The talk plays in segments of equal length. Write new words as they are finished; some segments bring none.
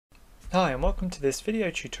Hi and welcome to this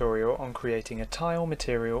video tutorial on creating a tile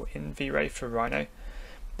material in VRay for Rhino.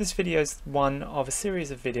 This video is one of a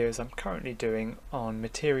series of videos I'm currently doing on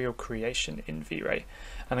material creation in VRay,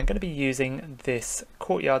 and I'm going to be using this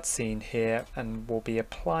courtyard scene here and we'll be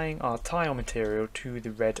applying our tile material to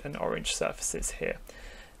the red and orange surfaces here.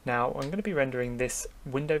 Now I'm going to be rendering this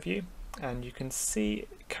window view, and you can see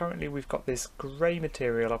currently we've got this grey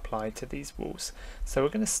material applied to these walls. So we're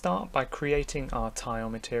going to start by creating our tile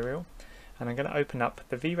material, and I'm going to open up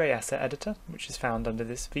the VRay Asset Editor, which is found under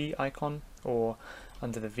this V icon or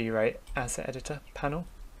under the VRay Asset Editor panel.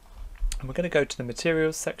 And we're going to go to the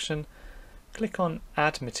Materials section, click on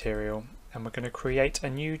Add Material, and we're going to create a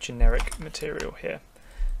new generic material here,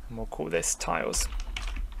 and we'll call this Tiles.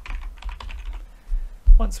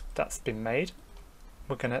 Once that's been made,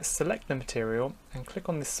 we're going to select the material and click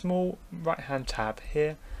on this small right hand tab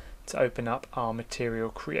here to open up our material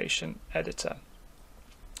creation editor.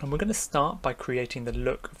 And we're going to start by creating the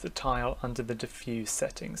look of the tile under the diffuse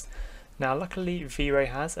settings. Now luckily VRay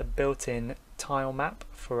has a built-in tile map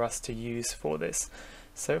for us to use for this.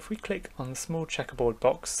 So if we click on the small checkerboard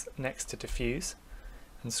box next to diffuse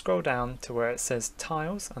and scroll down to where it says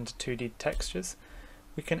tiles under 2D textures,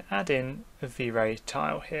 we can add in a VRay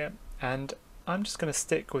tile here, and I'm just going to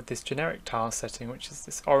stick with this generic tile setting, which is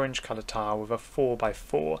this orange color tile with a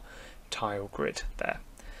 4x4 tile grid there.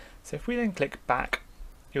 So if we then click back,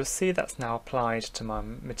 you'll see that's now applied to my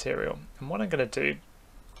material. And what I'm going to do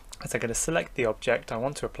is I'm going to select the object I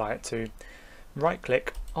want to apply it to, right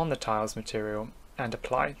click on the tiles material and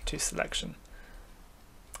apply to selection.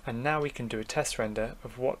 And now we can do a test render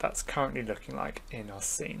of what that's currently looking like in our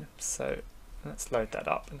scene. So let's load that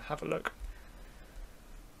up and have a look.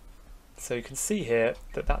 So you can see here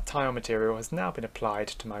that that tile material has now been applied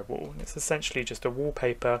to my wall, and it's essentially just a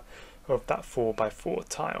wallpaper of that 4x4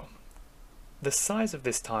 tile. The size of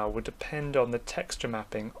this tile will depend on the texture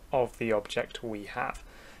mapping of the object we have.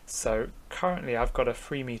 So currently I've got a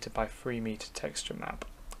 3m×3m texture map,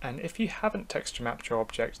 and if you haven't texture mapped your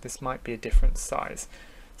object, this might be a different size.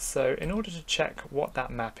 So in order to check what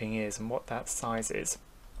that mapping is and what that size is,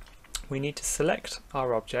 we need to select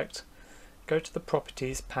our object, go to the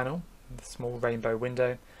Properties panel, the small rainbow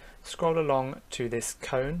window, scroll along to this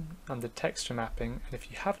cone under texture mapping, and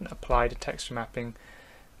if you haven't applied a texture mapping,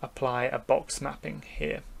 apply a box mapping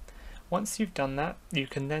here. Once you've done that, you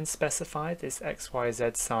can then specify this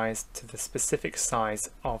XYZ size to the specific size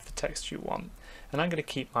of the text you want, and I'm going to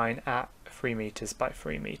keep mine at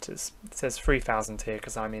 3m×3m. It says 3000 here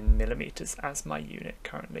because I'm in millimeters as my unit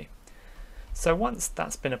currently. So once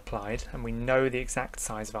that's been applied and we know the exact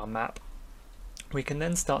size of our map, we can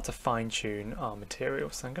then start to fine-tune our material.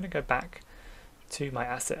 So I'm going to go back to my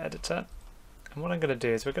asset editor, and what I'm going to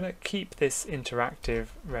do is we're going to keep this interactive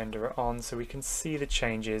renderer on so we can see the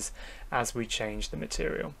changes as we change the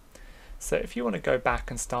material. So if you want to go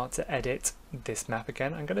back and start to edit this map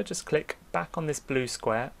again, I'm going to just click back on this blue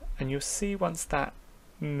square, and you'll see once that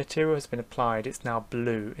material has been applied, it's now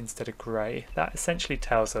blue instead of grey. That essentially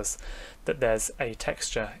tells us that there's a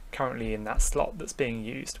texture currently in that slot that's being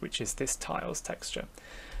used, which is this tiles texture.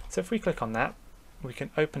 So if we click on that, we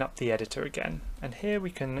can open up the editor again, and here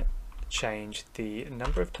we can change the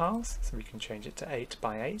number of tiles, so we can change it to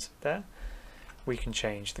 8x8 there. We can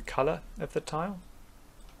change the colour of the tile,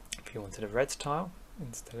 if you wanted a red tile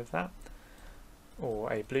instead of that,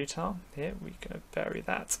 or a blue tile. Here we can vary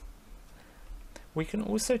that. We can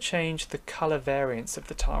also change the colour variance of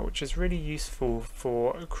the tile, which is really useful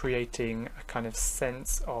for creating a kind of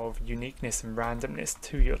sense of uniqueness and randomness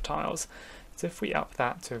to your tiles. So if we up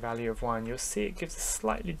that to a value of 1, you'll see it gives a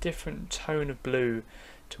slightly different tone of blue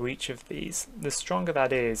to each of these. The stronger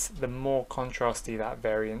that is, the more contrasty that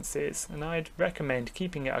variance is, and I'd recommend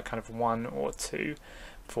keeping it a kind of 1 or 2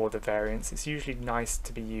 for the variance. It's usually nice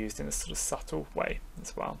to be used in a sort of subtle way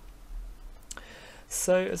as well.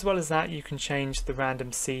 So as well as that, you can change the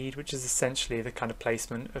random seed, which is essentially the kind of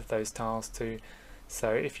placement of those tiles too.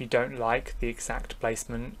 So if you don't like the exact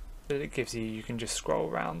placement that it gives you, you can just scroll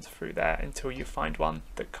around through there until you find one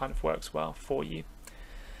that kind of works well for you.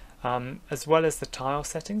 As well as the tile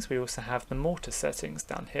settings, we also have the mortar settings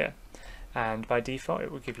down here, and by default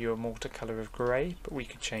it will give you a mortar color of grey, but we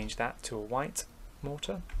could change that to a white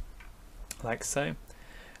mortar like so,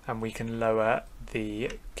 and we can lower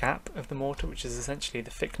the gap of the mortar, which is essentially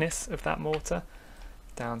the thickness of that mortar,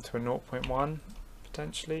 down to a 0.1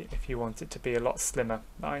 potentially if you want it to be a lot slimmer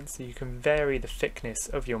line. So you can vary the thickness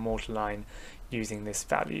of your mortar line using this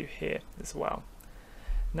value here as well.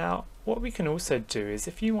 Now what we can also do is,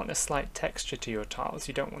 if you want a slight texture to your tiles,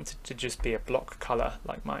 you don't want it to just be a block color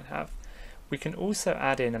like mine have, We can also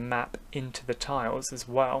add in a map into the tiles as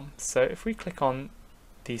well. So if we click on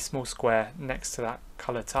the small square next to that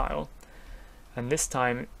color tile, and this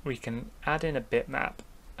time we can add in a bitmap,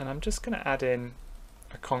 and I'm just going to add in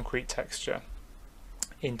a concrete texture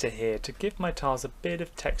into here to give my tiles a bit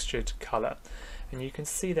of textured color. And you can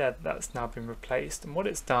see there that's now been replaced, and what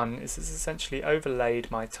it's done is it's essentially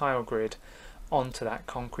overlaid my tile grid onto that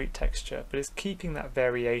concrete texture, but it's keeping that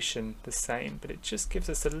variation the same, but it just gives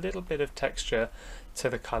us a little bit of texture to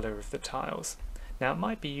the color of the tiles. Now it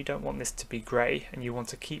might be you don't want this to be grey and you want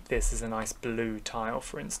to keep this as a nice blue tile,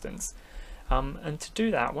 for instance. And to do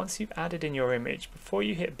that, once you've added in your image, before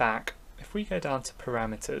you hit back, if we go down to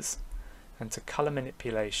parameters and to color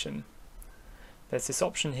manipulation, there's this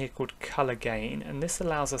option here called color gain, and this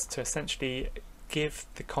allows us to essentially give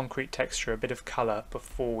the concrete texture a bit of color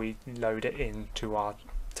before we load it into our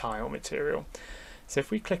tile material. So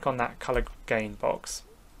if we click on that color gain box,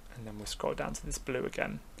 and then we'll scroll down to this blue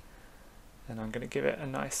again, and I'm going to give it a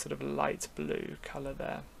nice sort of light blue color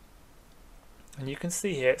there. And you can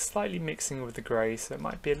see here it's slightly mixing with the grey, so it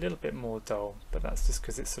might be a little bit more dull, but that's just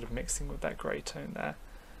because it's sort of mixing with that grey tone there.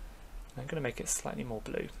 And I'm going to make it slightly more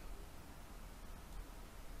blue.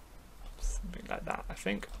 Something like that, I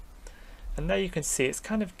think. And there you can see it's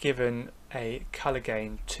kind of given a color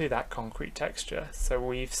gain to that concrete texture. So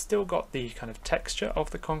we've still got the kind of texture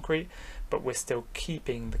of the concrete, but we're still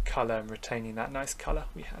keeping the color and retaining that nice color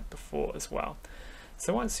we had before as well.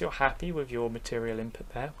 So once you're happy with your material input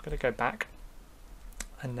there, we're going to go back,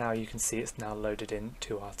 and now you can see it's now loaded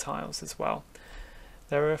into our tiles as well.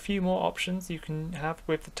 There are a few more options you can have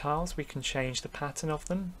with the tiles. We can change the pattern of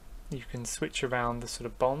them. You can switch around the sort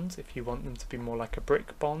of bond if you want them to be more like a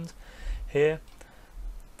brick bond. Here,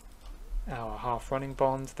 our half running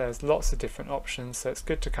bond, there's lots of different options, so it's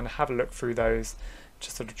good to kind of have a look through those,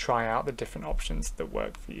 just sort of try out the different options that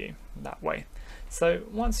work for you that way. So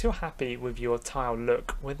once you're happy with your tile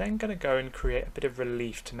look, we're then going to go and create a bit of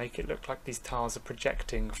relief to make it look like these tiles are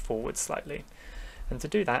projecting forward slightly. And to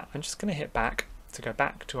do that, I'm just going to hit back to go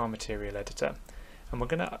back to our material editor, and we're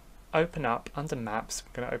going to open up under maps,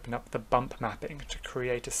 we're going to open up the bump mapping to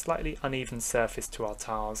create a slightly uneven surface to our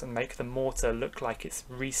tiles and make the mortar look like it's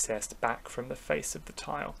recessed back from the face of the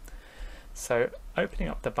tile. So opening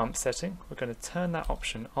up the bump setting, we're going to turn that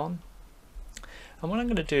option on, and what I'm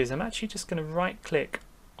going to do is I'm actually just going to right click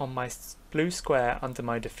on my blue square under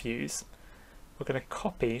my diffuse. We're going to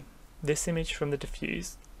copy this image from the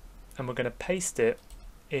diffuse and we're going to paste it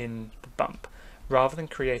in the bump rather than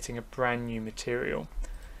creating a brand new material.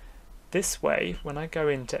 This way, when I go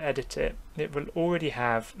in to edit it, it will already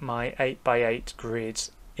have my 8x8 grid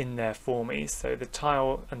in there for me, so the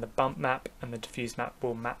tile and the bump map and the diffuse map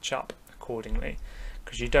will match up accordingly,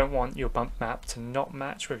 because you don't want your bump map to not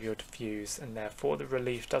match with your diffuse, and therefore the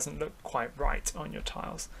relief doesn't look quite right on your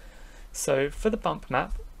tiles. So for the bump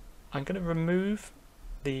map, I'm going to remove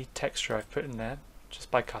the texture I've put in there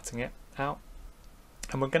just by cutting it out,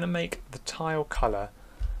 and we're going to make the tile color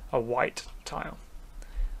a white tile.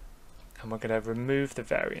 And we're going to remove the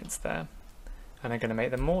variance there, and I'm going to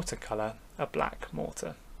make the mortar colour a black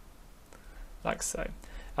mortar, like so.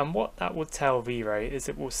 And what that will tell VRay is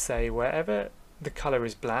it will say wherever the colour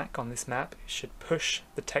is black on this map, it should push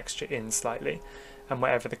the texture in slightly, and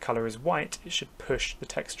wherever the colour is white, it should push the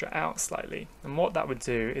texture out slightly. And what that would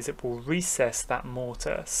do is it will recess that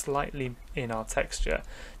mortar slightly in our texture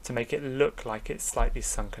to make it look like it's slightly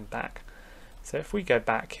sunken back. So if we go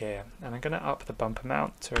back here, and I'm going to up the bump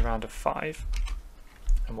amount to around a 5,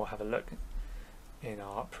 and we'll have a look in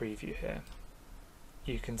our preview here.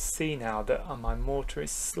 You can see now that my mortar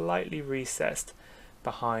is slightly recessed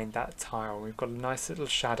behind that tile. We've got a nice little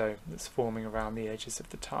shadow that's forming around the edges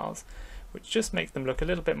of the tiles, which just makes them look a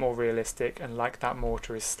little bit more realistic and like that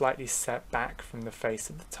mortar is slightly set back from the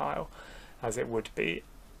face of the tile, as it would be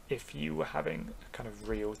if you were having a kind of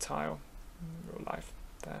real tile in real life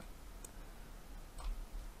there.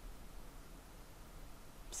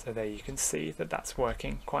 So there you can see that that's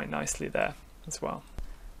working quite nicely there as well.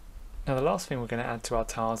 Now the last thing we're going to add to our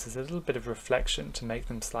tiles is a little bit of reflection to make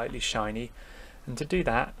them slightly shiny, and to do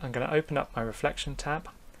that I'm going to open up my reflection tab,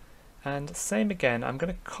 and same again, I'm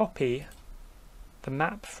going to copy the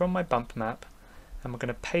map from my bump map and we're going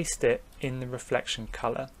to paste it in the reflection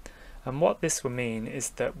colour. And what this will mean is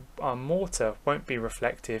that our mortar won't be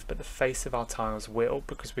reflective, but the face of our tiles will,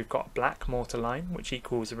 because we've got a black mortar line which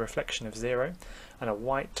equals a reflection of 0 and a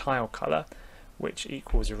white tile colour which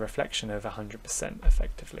equals a reflection of 100%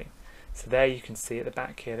 effectively. So there you can see at the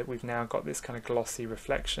back here that we've now got this kind of glossy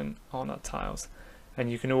reflection on our tiles,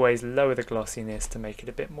 and you can always lower the glossiness to make it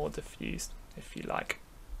a bit more diffused if you like.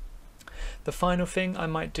 The final thing I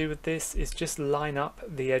might do with this is just line up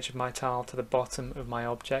the edge of my tile to the bottom of my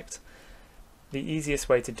object. The easiest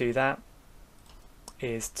way to do that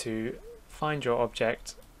is to find your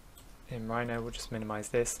object in Rhino. We'll just minimize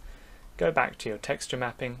this, go back to your texture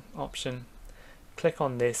mapping option, click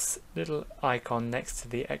on this little icon next to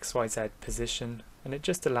the XYZ position, and it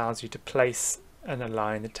just allows you to place and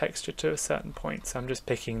align the texture to a certain point. So I'm just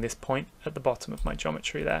picking this point at the bottom of my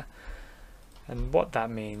geometry there. And what that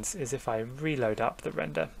means is if I reload up the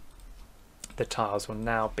render, the tiles will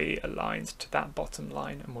now be aligned to that bottom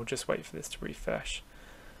line, and we'll just wait for this to refresh.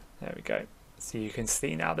 There we go. So you can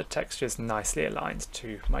see now the texture is nicely aligned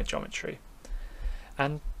to my geometry.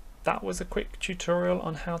 And that was a quick tutorial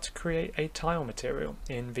on how to create a tile material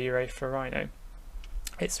in VRay for Rhino.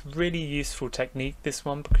 It's really useful technique, this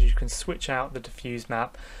one, because you can switch out the diffuse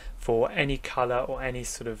map for any color or any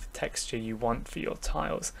sort of texture you want for your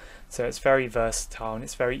tiles. So it's very versatile, and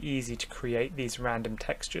it's very easy to create these random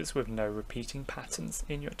textures with no repeating patterns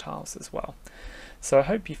in your tiles as well. So I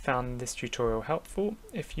hope you found this tutorial helpful.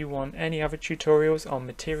 If you want any other tutorials on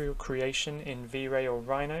material creation in VRay or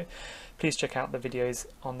Rhino, please check out the videos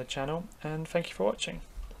on the channel, and thank you for watching.